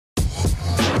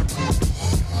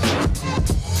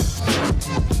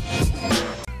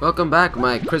Welcome back,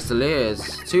 my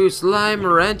Crystaliers, to Slime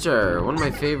Rancher, one of my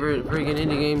favorite freaking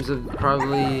indie games of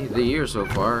probably the year so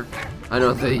far. I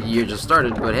know the year just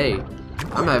started, but hey,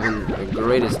 I'm having the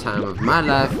greatest time of my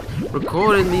life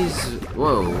recording these.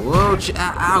 Whoa,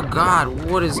 ow, God,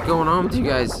 what is going on with you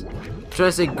guys? I'm trying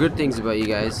to say good things about you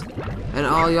guys, and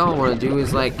all y'all want to do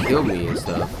is like kill me and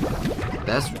stuff.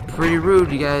 That's pretty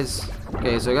rude, you guys.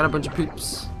 Okay, so I got a bunch of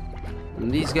poops.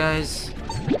 And these guys.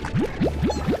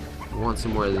 Want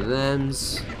some more of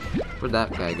thems. Where'd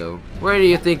that guy go? Where do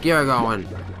you think you're going?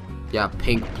 Yeah,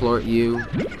 pink plort you.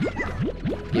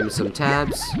 Give me some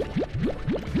tabs.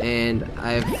 And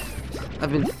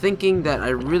I've been thinking that I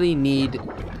really need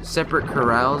separate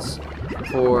corrals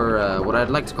for what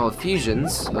I'd like to call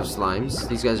fusions of slimes.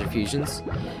 These guys are fusions.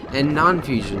 And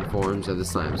non-fusion forms of the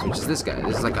slimes, which is this guy.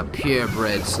 This is like a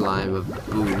purebred slime of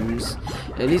booms.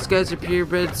 And these guys are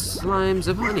purebred slimes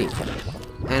of honey.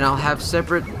 And I'll have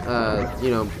separate,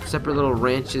 separate little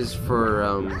ranches for,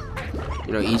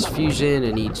 each fusion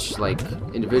and each, like,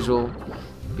 individual.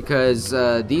 Because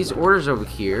these orders over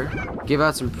here give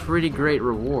out some pretty great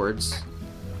rewards.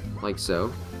 Like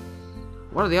so.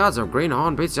 What are the odds of Green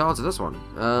On beats the odds of this one?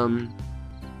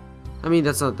 I mean,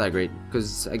 that's not that great.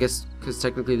 Because, because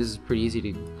technically this is pretty easy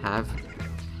to have.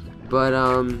 But,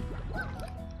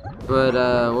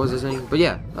 what was I saying? But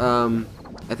yeah,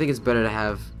 I think it's better to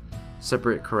have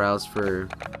separate corrals for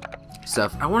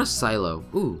stuff. I want a silo.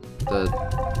 Ooh,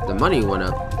 the money went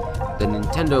up. The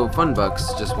Nintendo Fun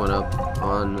Bucks just went up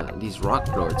on these rock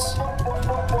plorts.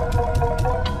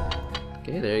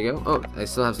 Okay, there you go. Oh, I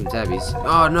still have some tabbies.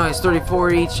 Oh, nice,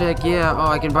 34 each. Heck yeah.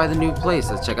 Oh, I can buy the new place.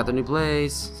 Let's check out the new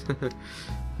place.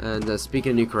 And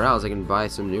speaking of new corrals, I can buy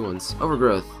some new ones.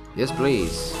 Overgrowth. Yes,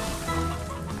 please.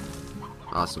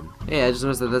 Awesome. Hey, I just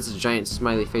noticed that that's a giant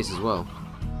smiley face as well.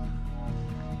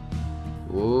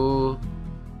 Whoa.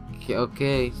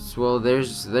 Okay. So, well,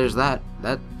 there's that.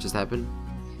 That just happened.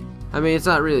 I mean, it's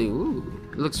not really. Ooh,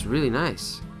 it looks really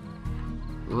nice.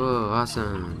 Whoa,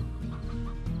 awesome.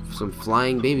 Some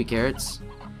flying baby carrots.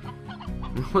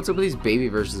 What's up with these baby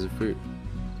versions of fruit?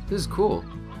 This is cool.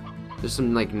 There's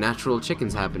some like natural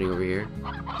chickens happening over here.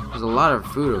 There's a lot of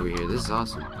food over here. This is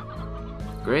awesome.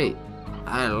 Great.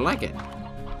 I like it.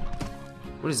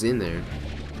 What is in there?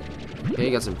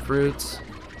 Okay, got some fruits.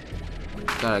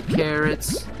 Got a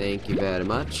carrots. Thank you very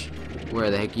much. Where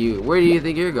the heck you? Where do you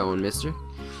think you're going, Mr.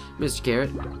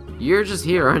 Carrot? You're just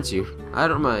here, aren't you? I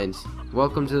don't mind.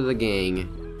 Welcome to the gang.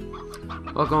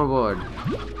 Welcome aboard.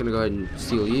 Gonna go ahead and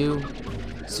steal you.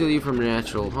 Steal you from your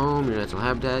natural home, your natural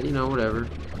habitat. You know, whatever.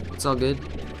 It's all good.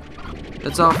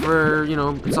 It's all for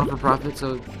it's all for profit.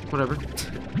 So whatever.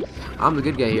 I'm the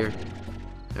good guy here.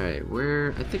 All right,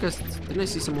 where? I think didn't I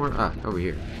see some more? Ah, over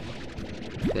here.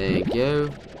 Thank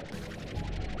you.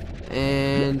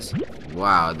 And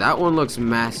wow, that one looks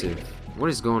massive. What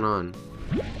is going on?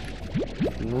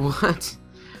 What?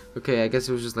 Okay, I guess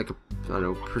it was just like a, I don't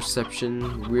know,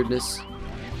 perception weirdness.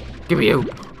 Give me you.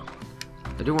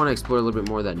 I do want to explore a little bit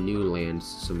more of that new land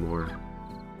some more.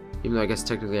 Even though I guess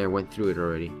technically I went through it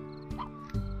already.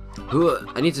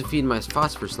 I need to feed my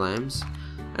phosphor slimes.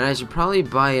 And I should probably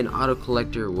buy an auto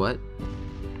collector. What?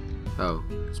 Oh,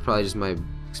 it's probably just my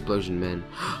explosion man.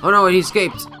 Oh no, he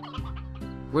escaped.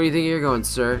 Where do you think you're going,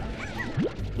 sir?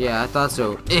 Yeah, I thought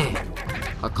so.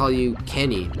 I'll call you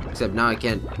Kenny. Except now I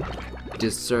can't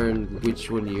discern which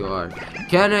one you are.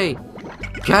 Kenny!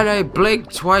 Kenny!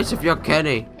 Blink twice if you're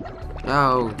Kenny!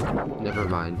 Oh, never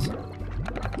mind.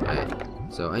 Alright,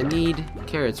 so I need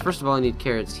carrots. First of all, I need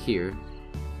carrots here.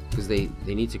 Because they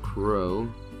need to grow.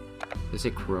 Did I say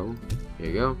crow? Here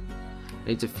you go. I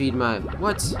need to feed my...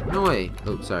 What? No way.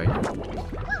 Oh, sorry.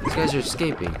 These guys are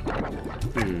escaping.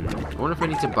 I wonder if I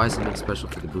need to buy something special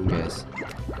for the boom guys.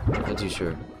 Not too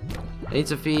sure. I need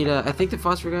to feed, I think the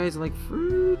phosphor guys like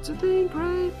fruits, I think,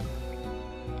 right?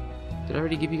 Did I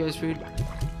already give you guys food?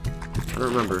 I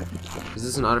don't remember. Is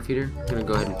this an auto feeder? I'm gonna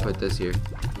go ahead and put this here.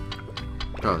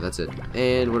 Oh, that's it.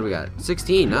 And what do we got?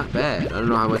 16, not bad. I don't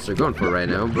know how much they're going for right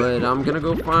now, but I'm gonna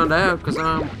go find out because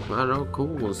I don't know,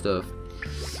 cool and stuff.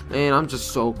 And I'm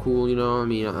just so cool, you know. I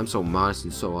mean, I'm so modest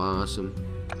and so awesome.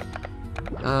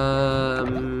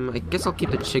 I guess I'll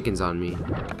keep the chickens on me.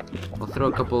 I'll throw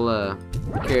a couple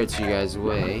carrots you guys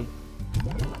away.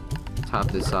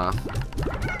 Top this off.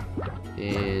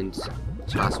 And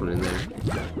toss one in there.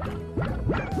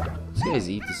 These guys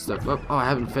eat this stuff up. Oh, I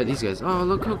haven't fed these guys. Oh,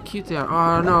 look how cute they are.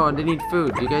 Oh no, they need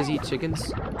food. Do you guys eat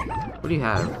chickens? What do you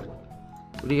have?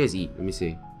 What do you guys eat? Let me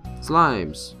see.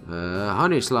 Slimes.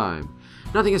 Honey slime.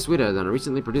 Nothing is sweeter than a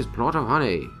recently produced plot of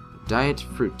honey. Diet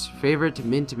fruit. Favorite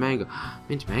mint mango.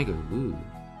 Mint mango. Ooh.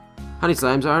 Honey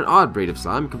slimes are an odd breed of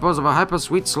slime composed of a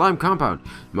hyper-sweet slime compound.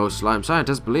 Most slime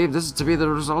scientists believe this is to be the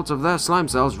result of their slime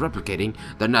cells replicating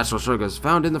the natural sugars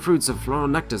found in the fruits of floral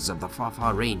nectars of the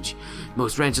far range.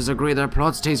 Most ranchers agree their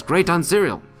plants taste great on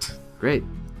cereal. Great.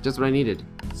 Just what I needed.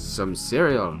 Some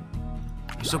cereal.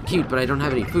 They're so cute, but I don't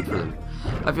have any food for them.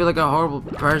 I feel like a horrible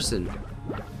person.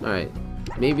 Alright.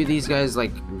 Maybe these guys,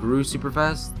 like, grew super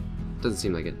fast? Doesn't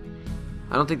seem like it.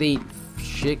 I don't think they eat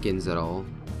chickens at all.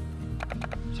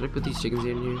 Should I put these chickens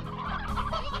in here?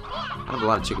 I have a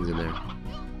lot of chickens in there.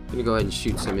 I'm gonna go ahead and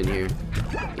shoot some in here.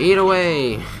 Eat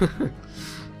away!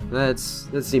 That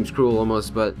seems cruel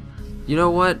almost, but you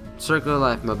know what? Circle of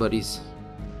life, my buddies.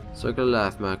 Circle of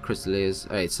life, my crystals.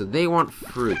 Alright, so they want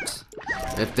fruit.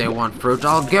 If they want fruit,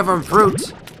 I'll give them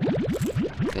fruit!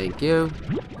 Thank you.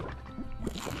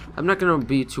 I'm not gonna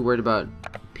be too worried about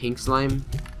pink slime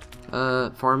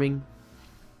farming.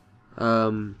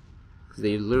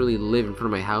 They literally live in front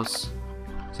of my house.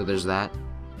 So there's that.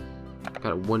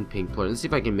 Got one pink plate. Let's see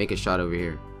if I can make a shot over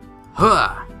here.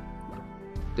 Huh!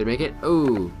 Did I make it?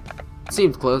 Oh,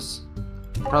 seemed close.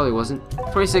 Probably wasn't.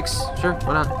 26. Sure,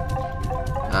 why not?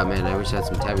 Ah, man, I wish I had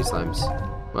some tabby slimes.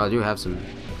 Well, I do have some.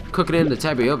 Cooking in the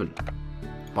tabby oven.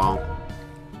 Bonk.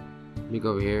 Let me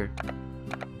go over here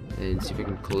and see if I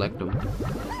can collect them.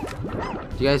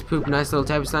 Do you guys poop nice little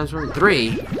tabby slimes for me?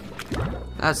 3?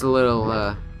 That's a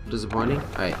little disappointing.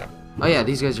 Alright. Oh yeah,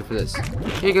 these guys are for this.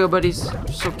 Here you go, buddies. You're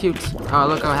so cute. Oh,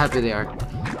 look how happy they are.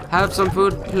 Have some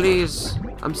food, please.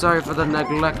 I'm sorry for the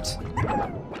neglect.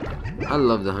 I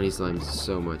love the honey slimes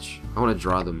so much. I want to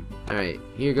draw them. Alright,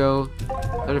 here you go.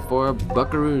 34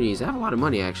 buckaroonies. I have a lot of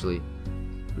money, actually.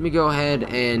 Let me go ahead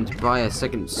and buy a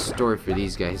second store for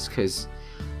these guys, because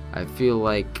I feel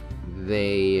like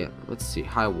they... Let's see,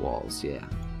 high walls, yeah.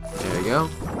 There we go.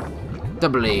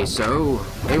 Doubly so.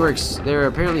 They were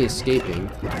apparently escaping.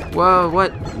 Whoa,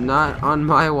 what? Not on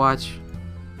my watch.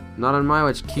 Not on my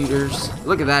watch, cuters.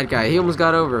 Look at that guy. He almost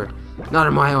got over. Not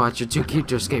on my watch. You're too cute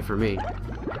to escape from me.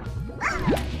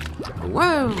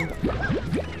 Whoa.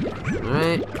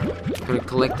 Alright. Gonna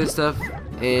collect this stuff.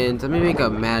 And let me make a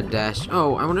mad dash.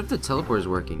 Oh, I wonder if the teleport is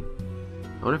working.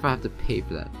 I wonder if I have to pay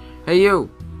for that. Hey, you!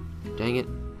 Dang it.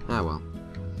 Ah, well.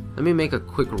 Let me make a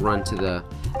quick run to the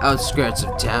outskirts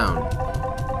of town.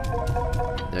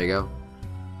 There you go.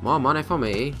 Mom, on for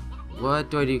me.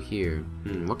 What do I do here?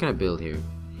 What can I build here?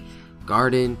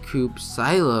 Garden, coop,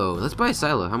 silo. Let's buy a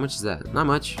silo. How much is that? Not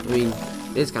much. I mean,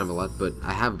 it's kind of a lot, but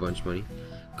I have a bunch of money.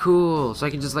 Cool. So I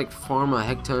can just like farm a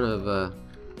heck ton of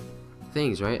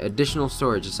things, right? Additional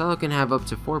storage. A silo can have up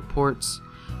to 4 ports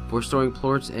for storing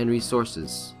plorts and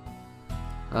resources.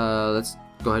 Let's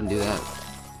go ahead and do that.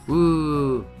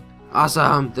 Woo!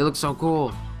 Awesome! They look so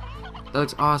cool. That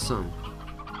looks awesome.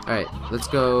 Alright, let's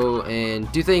go and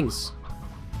do things.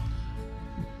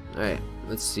 Alright,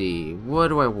 let's see. What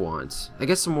do I want? I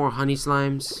guess some more honey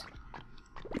slimes.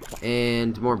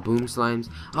 And more boom slimes.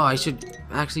 Oh, I should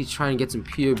actually try and get some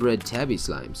purebred tabby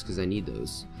slimes, because I need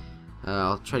those.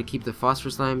 I'll try to keep the phosphor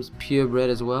slimes purebred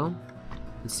as well.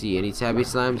 Let's see, any tabby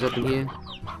slimes up in here?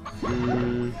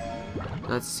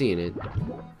 Not seeing it.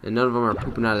 And none of them are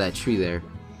pooping out of that tree there.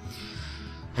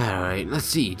 Alright, let's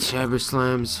see. Tabby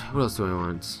slimes. What else do I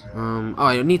want? Oh,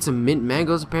 I need some mint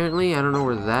mangoes apparently. I don't know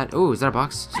where that... Oh, is that a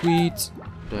box? Sweet.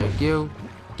 Thank you.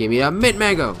 Give me a mint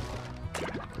mango.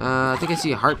 I think I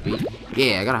see a heartbeat.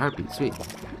 Yeah, I got a heartbeat. Sweet.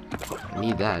 I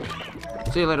need that.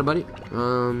 See you later, buddy.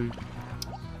 Oh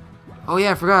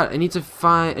yeah, I forgot. I need to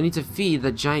feed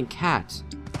the giant cat,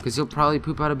 because he'll probably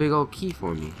poop out a big old key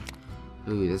for me.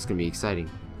 Ooh, that's gonna be exciting.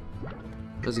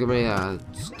 That's gonna be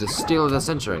the steal of the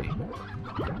century.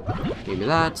 Give me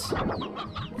that.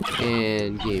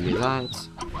 And give me that.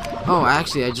 Oh,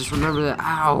 actually, I just remember that.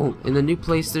 Ow! In the new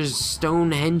place, there's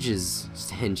stone hens.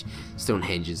 Stone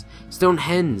hens.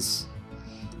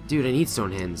 Dude, I need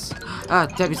stone hens. Ah,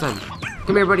 tabby slime.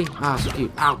 Come here, buddy. Ah, so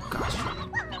cute. Ow, gosh.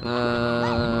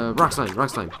 Rock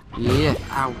slime. Yeah.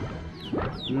 Ow.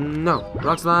 No,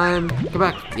 rock slime. Come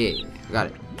back. Yeah, I got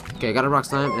it. Okay, I got a rock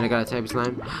slime and I got a tabby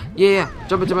slime. Yeah,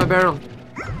 jump into my barrel.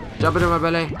 Jump into my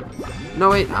belly.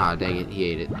 No, wait. Ah, dang it. He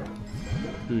ate it.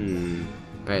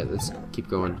 Alright, let's keep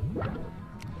going.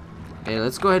 And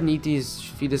let's go ahead and eat these.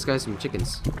 Feed this guy some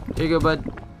chickens. There you go, bud.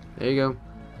 There you go.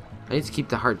 I need to keep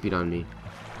the heartbeat on me.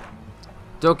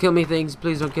 Don't kill me, things.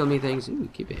 Please don't kill me, things. Ooh,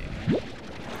 keep it.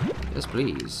 Yes,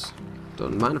 please.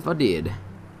 Don't mind if I did.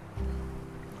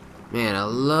 Man, I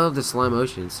love the slime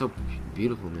ocean. It's so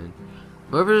beautiful, man.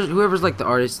 Whoever's like the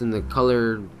artist and the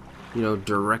color, you know,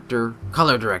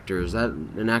 color director, is that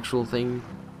an actual thing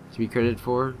to be credited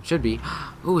for? Should be.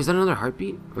 Oh, is that another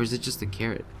heartbeat? Or is it just a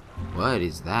carrot? What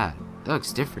is that? That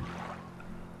looks different.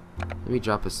 Let me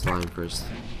drop a slime first.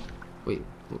 Wait,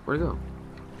 where'd it go?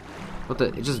 What the?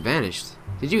 It just vanished.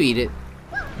 Did you eat it?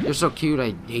 You're so cute,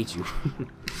 I hate you.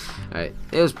 Alright,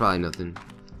 it was probably nothing.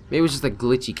 Maybe it was just a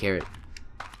glitchy carrot.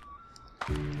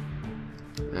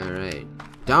 Alright.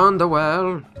 Down the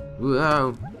well.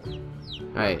 Whoa.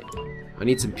 Alright. I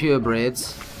need some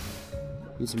purebreds.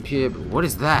 Need some pure. What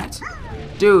is that?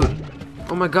 Dude!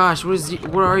 Oh my gosh,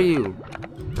 where are you?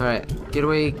 Alright, get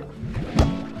away.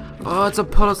 Oh, it's a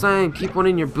puddle slime. Keep one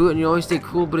in your boot and you always stay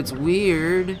cool, but it's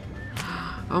weird.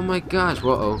 Oh my gosh.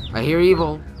 Whoa-oh. I hear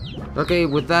evil. Okay,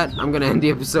 with that, I'm gonna end the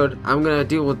episode. I'm gonna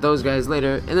deal with those guys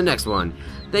later in the next one.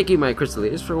 Thank you, my Crystal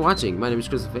Eaters, for watching. My name is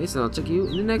Crystal Face, and I'll check you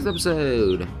in the next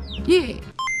episode. Yeah!